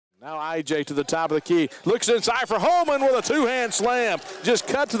IJ to the top of the key. Looks inside for Howland with a two-hand slam. Just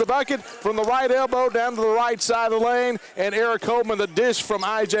cut to the bucket from the right elbow down to the right side of the lane. And Eric Holman, the dish from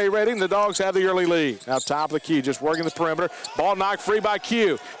IJ Redding. The Dogs have the early lead. Now top of the key, just working the perimeter. Ball knocked free by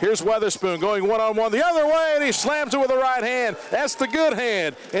Q. Here's Weatherspoon going one-on-one the other way, and he slams it with the right hand. That's the good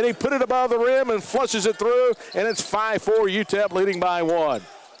hand. And he put it above the rim and flushes it through, and it's 5-4, UTEP leading by 1.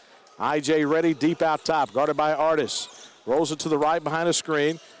 IJ Ready deep out top, guarded by Artis. Rolls it to the right behind the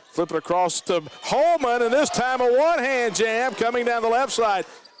screen. Flip it across to Holman, and this time a one-hand jam coming down the left side.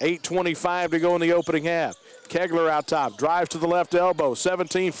 8:25 to go in the opening half. Kegler out top, drives to the left elbow,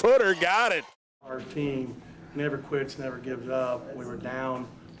 17-footer, got it. Our team never quits, never gives up. We were down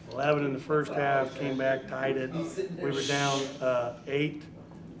 11 in the first half, came back, tied it. We were down 8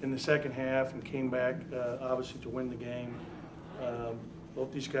 in the second half and came back, obviously, to win the game.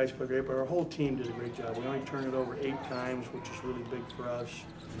 Both these guys played great, but our whole team did a great job. We only turned it over 8 times, which is really big for us.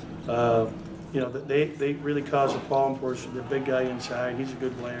 You know, they really caused a problem for us. The big guy inside, he's a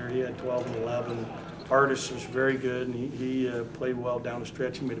good player. He had 12 and 11. Artis was very good, and he played well down the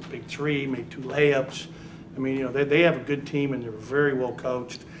stretch. He made a big 3, made 2 layups. I mean, you know, they have a good team, and they're very well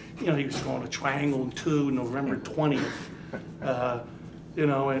coached. You know, he was going to triangle and 2 November 20th. You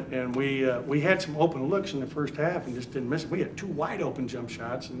know, and we had some open looks in the first half and just didn't miss it. We had 2 wide open jump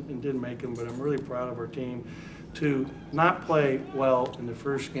shots and didn't make them, but I'm really proud of our team to not play well in the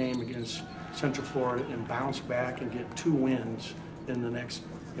first game against Central Florida and bounce back and get 2 wins in the next,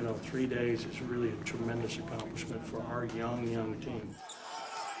 you know, 3 days. Is really a tremendous accomplishment for our young team.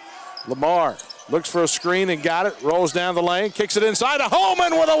 Lamar looks for a screen and got it, rolls down the lane, kicks it inside to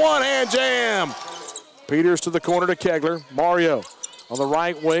Holman with a one-hand jam. Peters to the corner to Kegler. Mario on the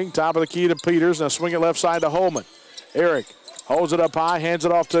right wing, top of the key to Peters. Now swing it left side to Holman. Eric holds it up high, hands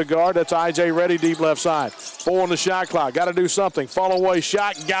it off to a guard. That's IJ Ready deep left side. 4 on the shot clock. Got to do something. Fall away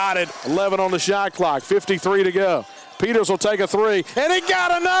shot. Got it. 11 on the shot clock. 53 to go. Peters will take a 3, and he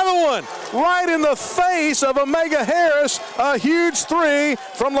got another one right in the face of Omega Harris. A huge 3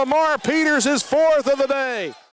 from Lamar Peters, his 4th of the day.